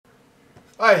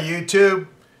Hi YouTube.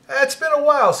 It's been a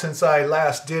while since I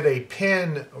last did a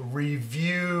pen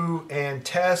review and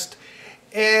test,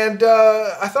 and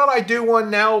I thought I'd do one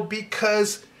now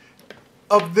because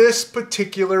of this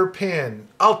particular pen.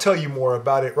 I'll tell you more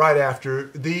about it right after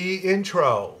the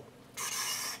intro.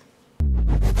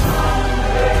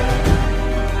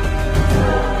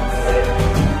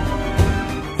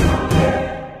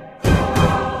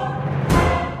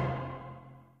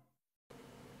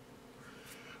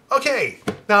 Okay,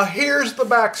 now here's the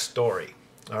backstory,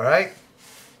 all right?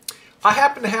 I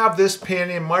happen to have this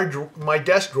pen in my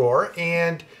desk drawer,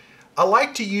 and I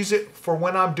like to use it for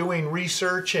when I'm doing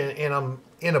research and I'm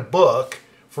in a book,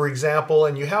 for example,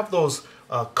 and you have those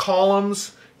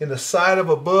columns in the side of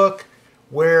a book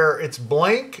where it's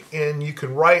blank and you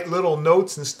can write little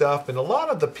notes and stuff, and a lot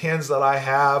of the pens that I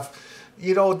have,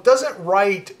 you know, doesn't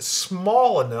write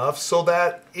small enough so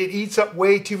that it eats up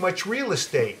way too much real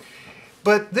estate.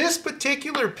 But this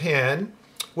particular pen,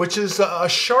 which is a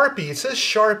Sharpie, it says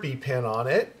Sharpie Pen on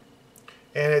it,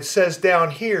 and it says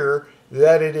down here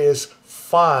that it is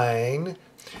fine.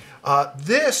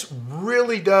 This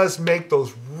really does make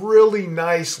those really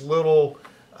nice little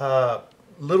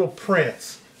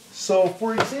prints. So,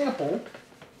 for example,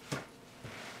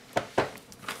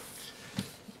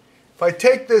 if I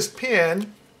take this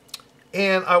pen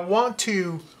and I want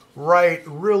to write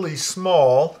really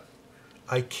small,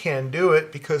 I can do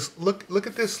it because look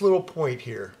at this little point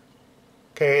here.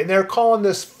 Okay, and they're calling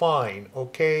this fine,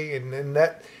 okay? And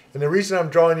the reason I'm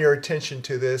drawing your attention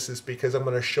to this is because I'm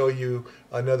going to show you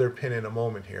another pen in a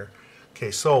moment here. Okay,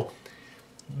 so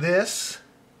this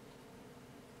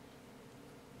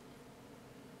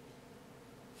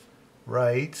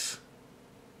writes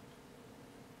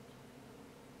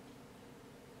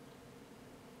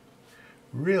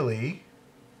really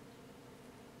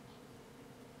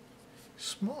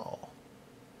small.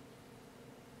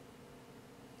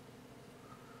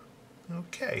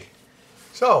 Okay,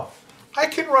 so I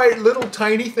can write little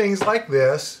tiny things like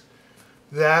this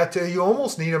that you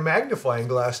almost need a magnifying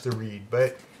glass to read,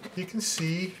 but you can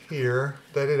see here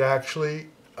that it actually,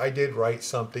 I did write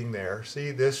something there.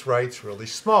 See, this writes really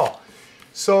small.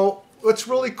 So what's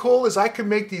really cool is I can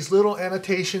make these little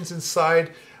annotations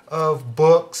inside of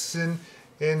books and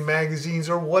magazines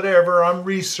or whatever I'm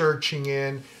researching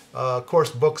in. Of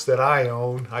course, books that I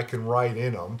own, I can write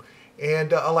in them.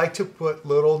 And I like to put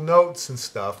little notes and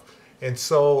stuff. And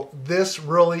so this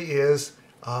really is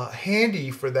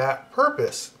handy for that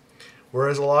purpose.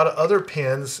 Whereas a lot of other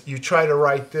pens, you try to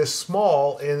write this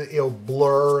small and it'll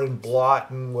blur and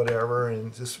blot and whatever, and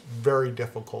it's just very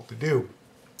difficult to do.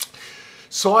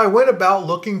 So I went about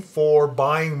looking for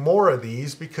buying more of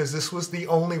these because this was the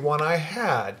only one I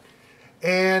had.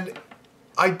 And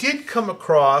I did come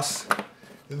across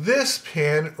this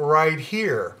pen right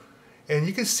here, and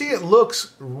you can see it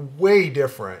looks way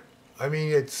different. I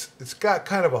mean, it's got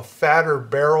kind of a fatter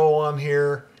barrel on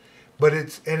here, but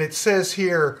it says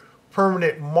here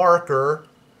permanent marker,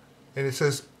 and it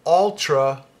says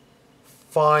ultra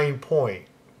fine point.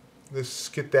 Let's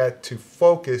get that to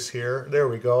focus here. There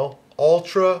we go.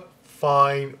 Ultra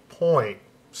fine point.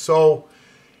 So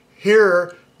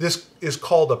here, this is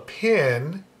called a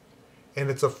pen, and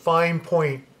it's a fine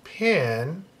point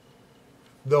pen,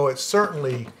 though it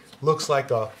certainly looks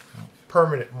like a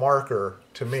permanent marker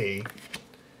to me.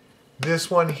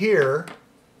 This one here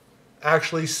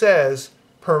actually says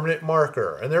permanent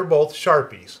marker, and they're both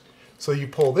Sharpies. So you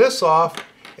pull this off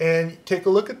and take a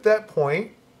look at that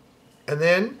point, and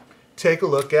then take a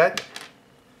look at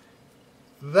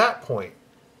that point.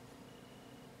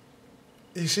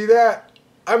 You see that?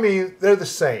 I mean, they're the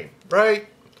same, right?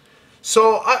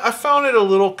 So I found it a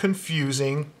little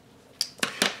confusing.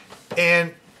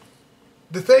 And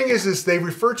the thing is they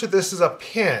refer to this as a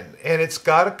pen, and it's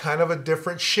got a kind of a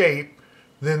different shape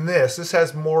than this. This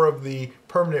has more of the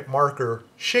permanent marker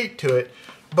shape to it,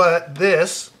 but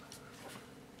this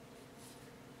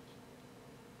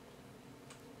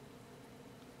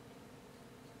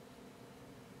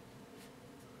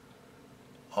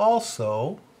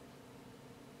also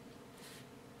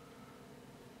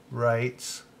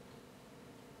writes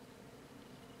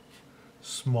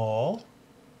small,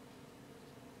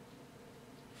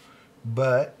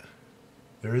 but,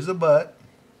 there is a but,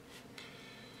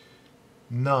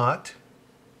 not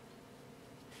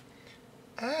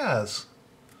as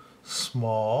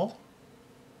small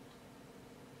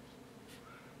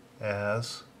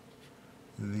as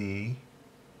the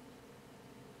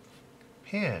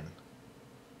pen.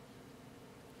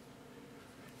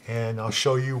 And I'll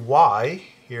show you why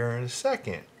here in a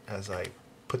second as I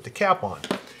put the cap on.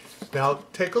 Now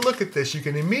take a look at this. You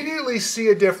can immediately see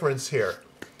a difference here.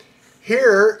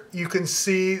 Here you can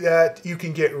see that you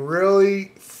can get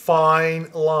really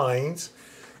fine lines.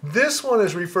 This one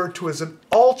is referred to as an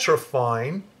ultra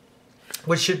fine,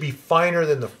 which should be finer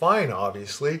than the fine,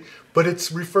 obviously, but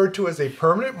it's referred to as a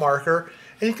permanent marker,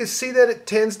 and you can see that it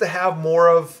tends to have more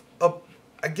of a,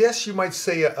 I guess you might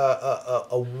say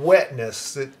a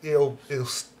wetness. It'll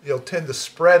tend to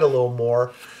spread a little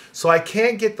more. So I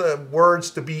can't get the words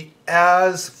to be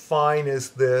as fine as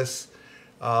this.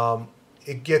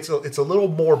 It's a little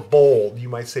more bold. You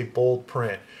might say bold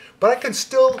print, but I could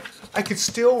still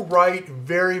write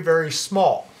very, very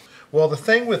small. Well, the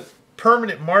thing with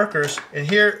permanent markers, and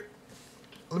here,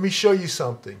 let me show you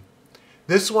something.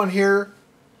 This one here,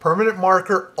 permanent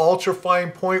marker, ultra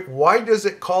fine point. Why does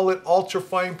it call it ultra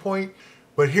fine point?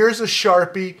 But here's a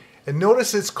Sharpie, and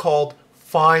notice it's called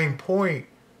fine point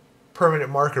permanent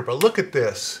marker. But look at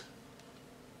this.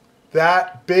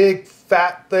 That big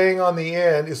fat thing on the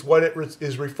end is what it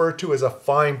is referred to as a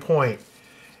fine point.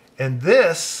 And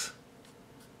this,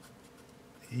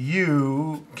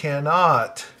 you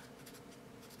cannot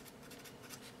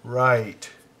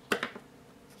write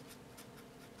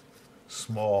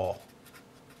small.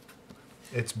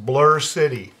 It's Blur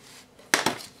City.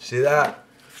 See that?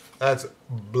 That's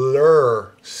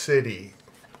Blur City.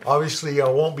 Obviously, I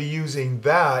won't be using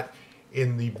that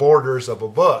in the borders of a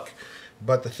book.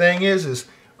 But the thing is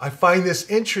I find this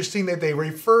interesting that they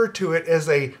refer to it as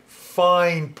a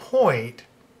fine point,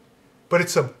 but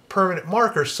it's a permanent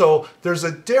marker. So there's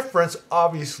a difference,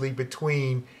 obviously,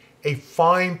 between a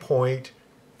fine point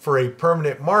for a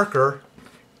permanent marker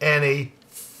and a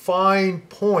fine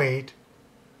point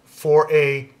for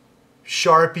a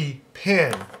Sharpie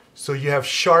pen. So you have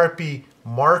Sharpie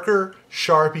marker,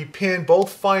 Sharpie pen,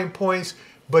 both fine points,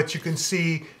 but you can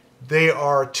see they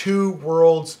are two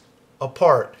worlds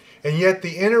apart. And yet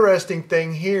the interesting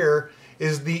thing here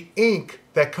is the ink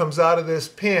that comes out of this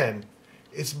pen.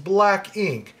 It's black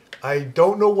ink. I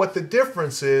don't know what the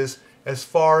difference is as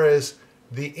far as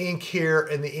the ink here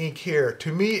and the ink here.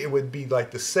 To me, it would be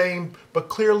like the same, but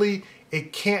clearly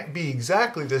it can't be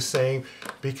exactly the same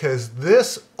because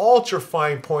this ultra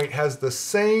fine point has the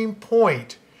same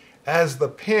point as the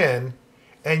pen,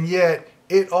 and yet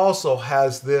it also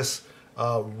has this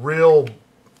real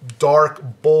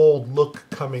dark, bold look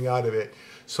coming out of it.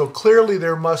 So clearly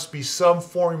there must be some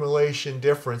formulation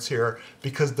difference here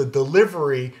because the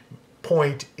delivery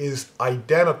point is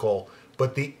identical,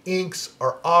 but the inks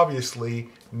are obviously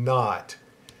not.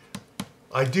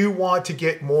 I do want to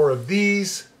get more of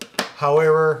these.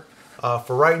 However,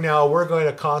 for right now, we're going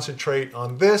to concentrate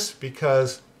on this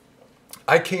because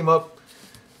I came up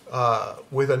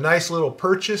with a nice little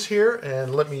purchase here,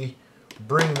 and let me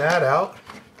bring that out.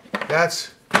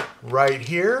 That's right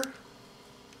here.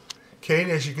 Okay,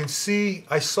 and as you can see,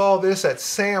 I saw this at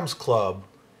Sam's Club,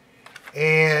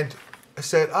 and I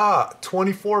said,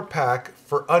 24 pack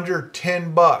for under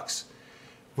 10 bucks,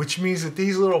 which means that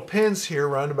these little pens here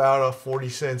run about 40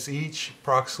 cents each,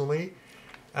 approximately.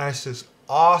 And I says,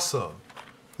 awesome,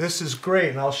 this is great.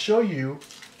 And I'll show you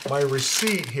my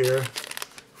receipt here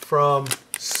from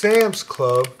Sam's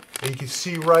Club, and you can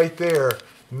see right there,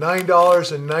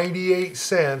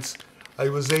 $9.98. I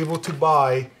was able to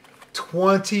buy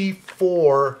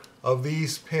 24 of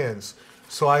these pens.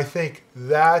 So I think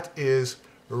that is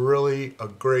really a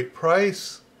great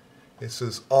price. This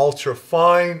is ultra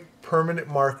fine permanent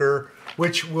marker,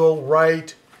 which will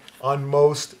write on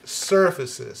most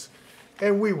surfaces.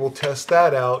 And we will test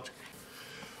that out.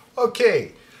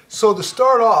 Okay, so to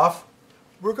start off,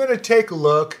 we're going to take a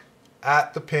look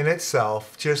at the pen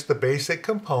itself, just the basic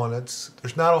components.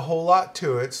 There's not a whole lot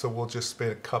to it, so we'll just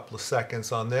spend a couple of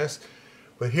seconds on this.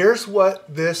 But here's what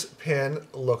this pen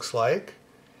looks like.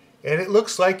 And it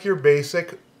looks like your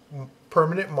basic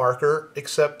permanent marker,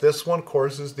 except this one, of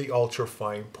course, is the ultra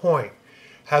fine point.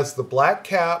 Has the black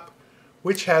cap,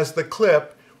 which has the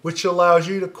clip, which allows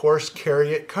you to, of course,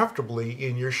 carry it comfortably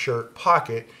in your shirt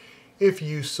pocket if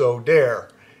you so dare.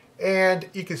 And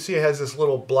you can see it has this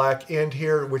little black end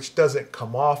here, which doesn't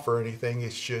come off or anything.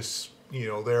 It's just, you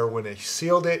know, there when they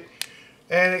sealed it.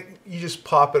 And you just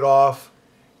pop it off.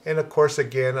 And of course,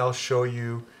 again, I'll show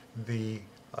you the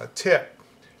tip.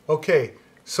 Okay,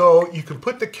 so you can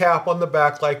put the cap on the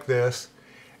back like this,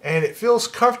 and it feels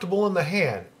comfortable in the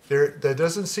hand. There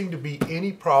doesn't seem to be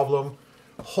any problem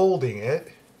holding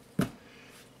it.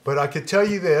 But I could tell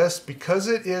you this, because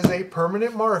it is a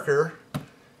permanent marker,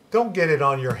 don't get it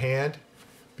on your hand,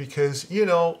 because, you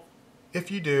know, if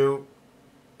you do,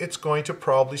 it's going to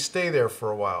probably stay there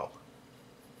for a while.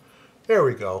 There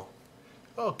we go.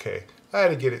 Okay, I had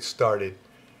to get it started.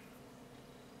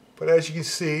 But as you can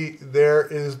see, there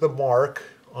is the mark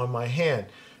on my hand.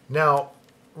 Now,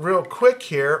 real quick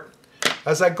here,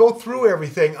 as I go through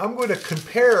everything, I'm going to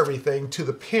compare everything to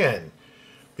the pen,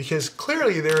 because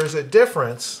clearly there is a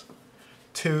difference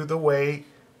to the way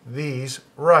these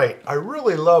write. I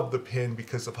really love the pen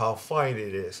because of how fine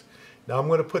it is. Now I'm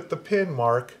going to put the pen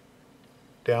mark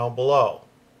down below.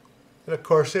 And of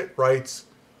course it writes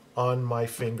on my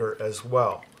finger as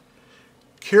well.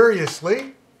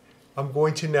 Curiously, I'm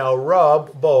going to now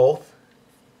rub both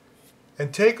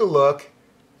and take a look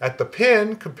at the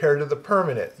pen compared to the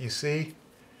permanent, you see?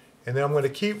 And then I'm going to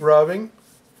keep rubbing,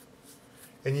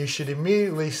 and you should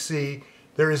immediately see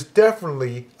there is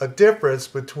definitely a difference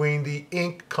between the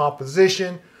ink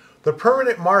composition. The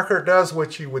permanent marker does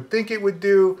what you would think it would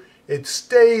do. It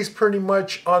stays pretty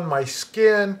much on my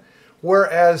skin,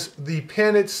 whereas the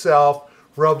pen itself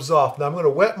rubs off. Now I'm going to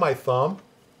wet my thumb,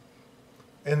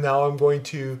 and now I'm going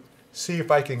to see if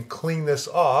I can clean this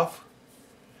off,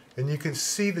 and you can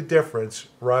see the difference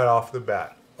right off the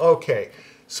bat. Okay,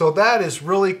 so that is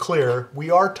really clear. We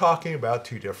are talking about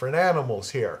two different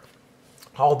animals here,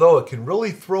 although it can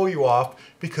really throw you off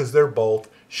because they're both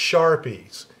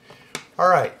Sharpies. All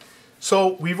right,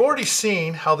 so we've already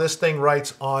seen how this thing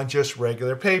writes on just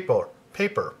regular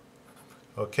paper.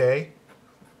 Okay,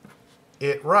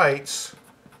 it writes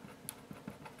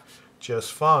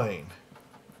just fine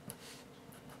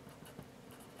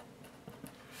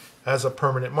as a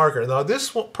permanent marker. Now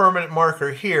this permanent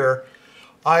marker here,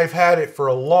 I've had it for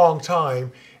a long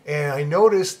time, and I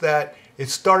noticed that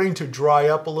it's starting to dry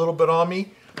up a little bit on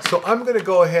me. So I'm going to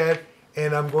go ahead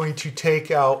and I'm going to take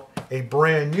out a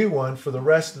brand new one for the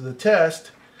rest of the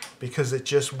test, because it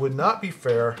just would not be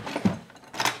fair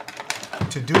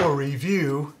to do a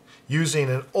review using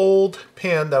an old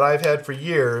pen that I've had for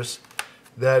years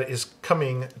that is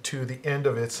coming to the end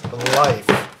of its life.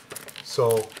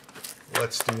 So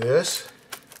let's do this.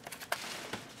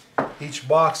 Each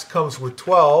box comes with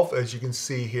 12, as you can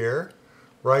see here.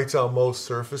 Writes on most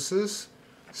surfaces.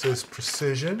 It says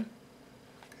precision.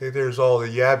 Okay, there's all the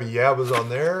yabby yabbas on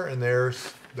there, and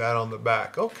there's that on the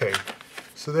back. Okay,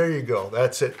 so there you go.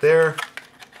 That's it there.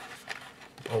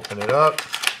 Open it up.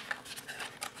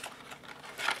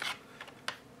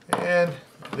 And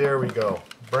there we go.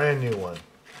 Brand new one.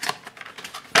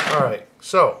 All right,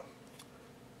 so.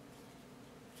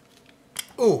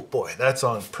 Ooh, boy, that's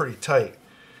on pretty tight.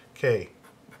 Okay.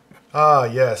 Ah,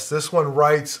 yes, this one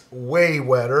writes way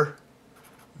wetter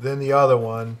than the other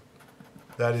one.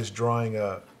 That is drying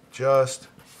up just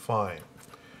fine.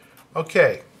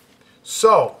 Okay,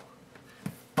 so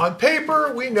on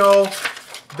paper we know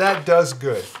that does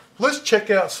good. Let's check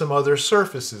out some other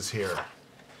surfaces here.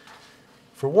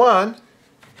 For one,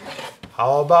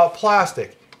 how about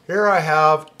plastic? Here I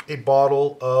have a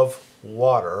bottle of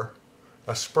water,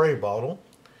 a spray bottle.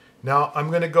 Now I'm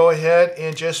going to go ahead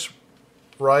and just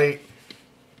write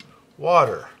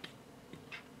water.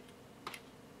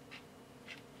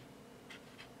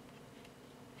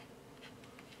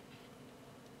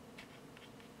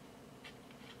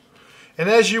 And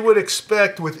as you would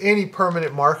expect with any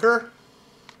permanent marker,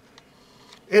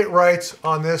 it writes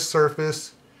on this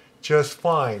surface just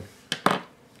fine.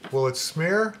 Will it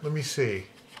smear? Let me see.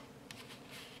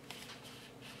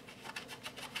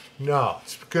 No,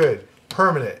 it's good.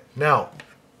 Permanent. Now,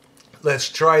 let's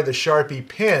try the Sharpie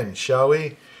pen, shall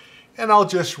we? And I'll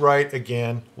just write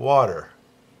again, water.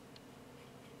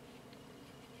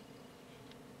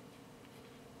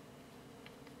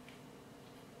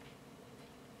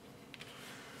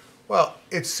 Well,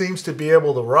 it seems to be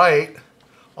able to write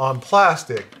on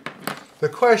plastic. The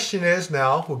question is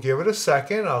now, we'll give it a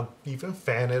second, I'll even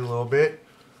fan it a little bit.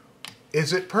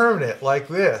 Is it permanent like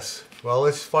this? Well,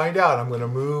 let's find out. I'm going to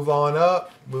move on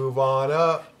up, move on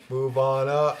up, move on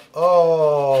up.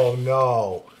 Oh,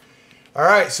 no. All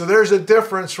right, so there's a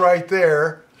difference right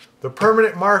there. The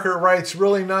permanent marker writes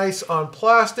really nice on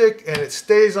plastic and it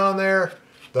stays on there.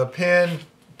 The pen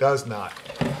does not.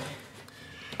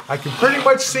 I can pretty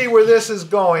much see where this is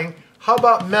going. How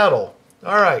about metal?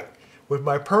 All right, with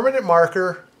my permanent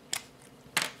marker,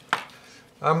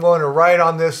 I'm going to write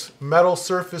on this metal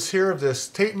surface here of this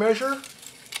tape measure.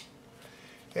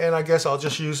 And I guess I'll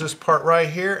just use this part right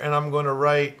here, and I'm going to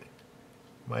write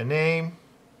my name.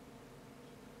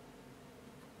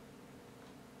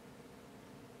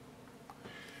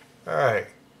 All right,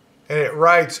 and it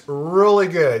writes really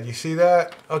good. You see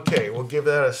that? Okay, we'll give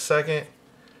that a second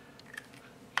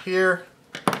here.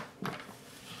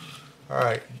 All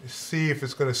right, see if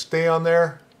it's going to stay on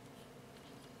there.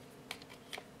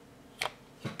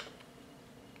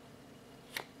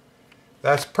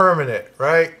 That's permanent,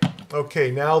 right?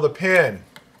 Okay, now the pen.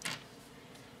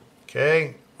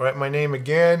 Okay, write my name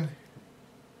again.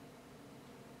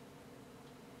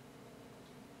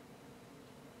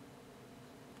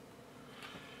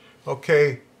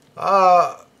 Okay,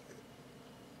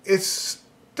 it's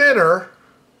thinner,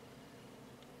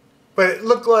 but it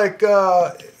looked like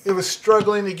it was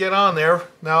struggling to get on there.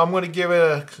 Now I'm going to give it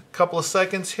a couple of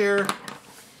seconds here.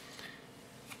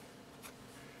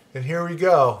 And here we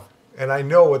go. And I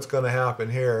know what's going to happen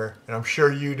here. And I'm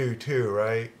sure you do too,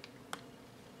 right?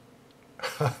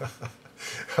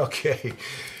 Okay.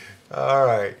 All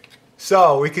right.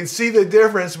 So we can see the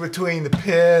difference between the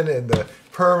pen and the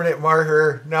permanent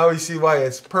marker. Now we see why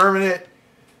it's permanent.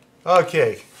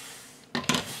 Okay.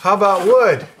 How about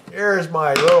wood? Here's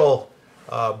my little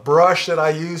brush that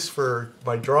I use for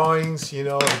my drawings, you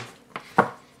know,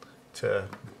 to,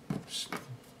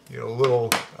 you know, little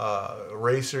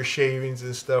eraser shavings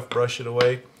and stuff, brush it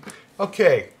away.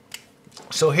 Okay,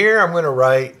 so here I'm going to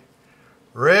write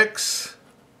Ricks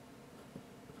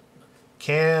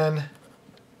can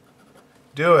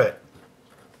do it.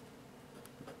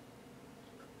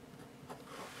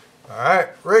 All right,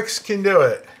 Ricks can do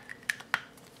it.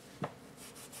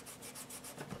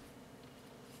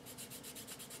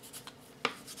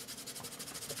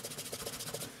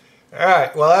 All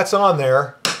right, well, that's on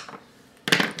there.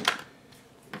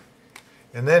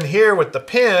 And then here with the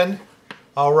pen,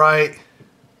 I'll write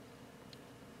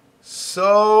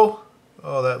so,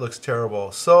 oh, that looks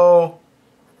terrible. So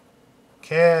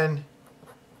can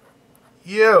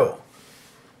you.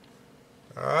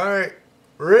 All right,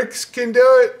 Ricks can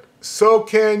do it, so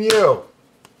can you.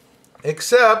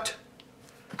 Except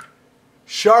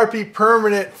Sharpie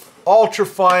Permanent Ultra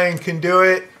Fine can do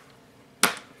it,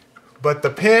 but the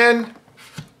pen,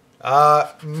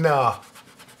 no,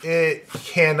 it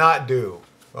cannot do.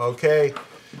 Okay,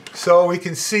 so we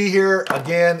can see here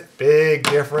again, big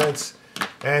difference.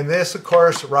 And this, of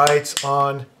course, writes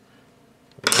on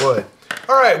wood.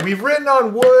 All right, we've written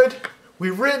on wood,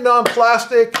 we've written on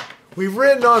plastic, we've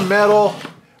written on metal.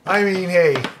 I mean,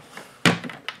 hey,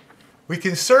 we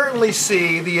can certainly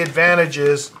see the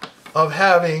advantages of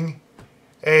having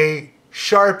a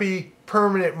Sharpie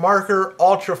permanent marker,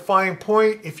 ultra fine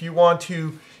point. If you want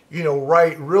to, you know,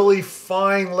 write really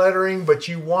fine lettering, but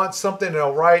you want something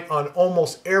that'll write on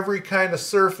almost every kind of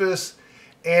surface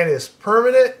and is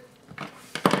permanent.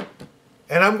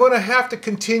 And I'm going to have to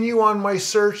continue on my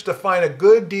search to find a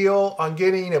good deal on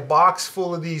getting a box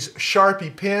full of these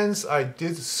Sharpie pens. I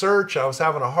did search. I was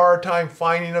having a hard time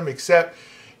finding them, except,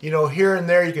 you know, here and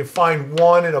there you can find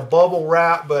one in a bubble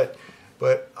wrap, but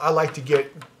I like to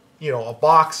get, you know, a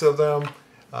box of them.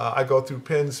 I go through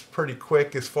pens pretty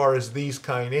quick as far as these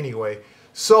kind anyway.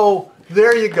 So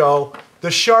there you go. The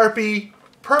Sharpie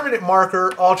permanent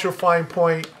marker, ultra fine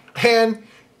point, and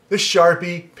the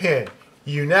Sharpie pen.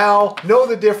 You now know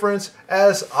the difference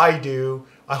as I do.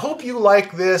 I hope you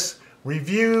like this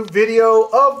review video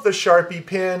of the Sharpie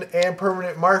pen and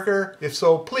permanent marker. If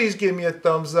so, please give me a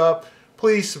thumbs up.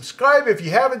 Please subscribe if you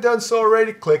haven't done so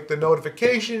already. Click the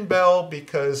notification bell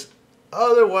because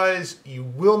otherwise you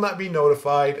will not be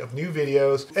notified of new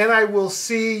videos. And I will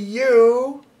see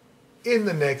you in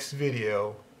the next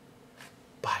video.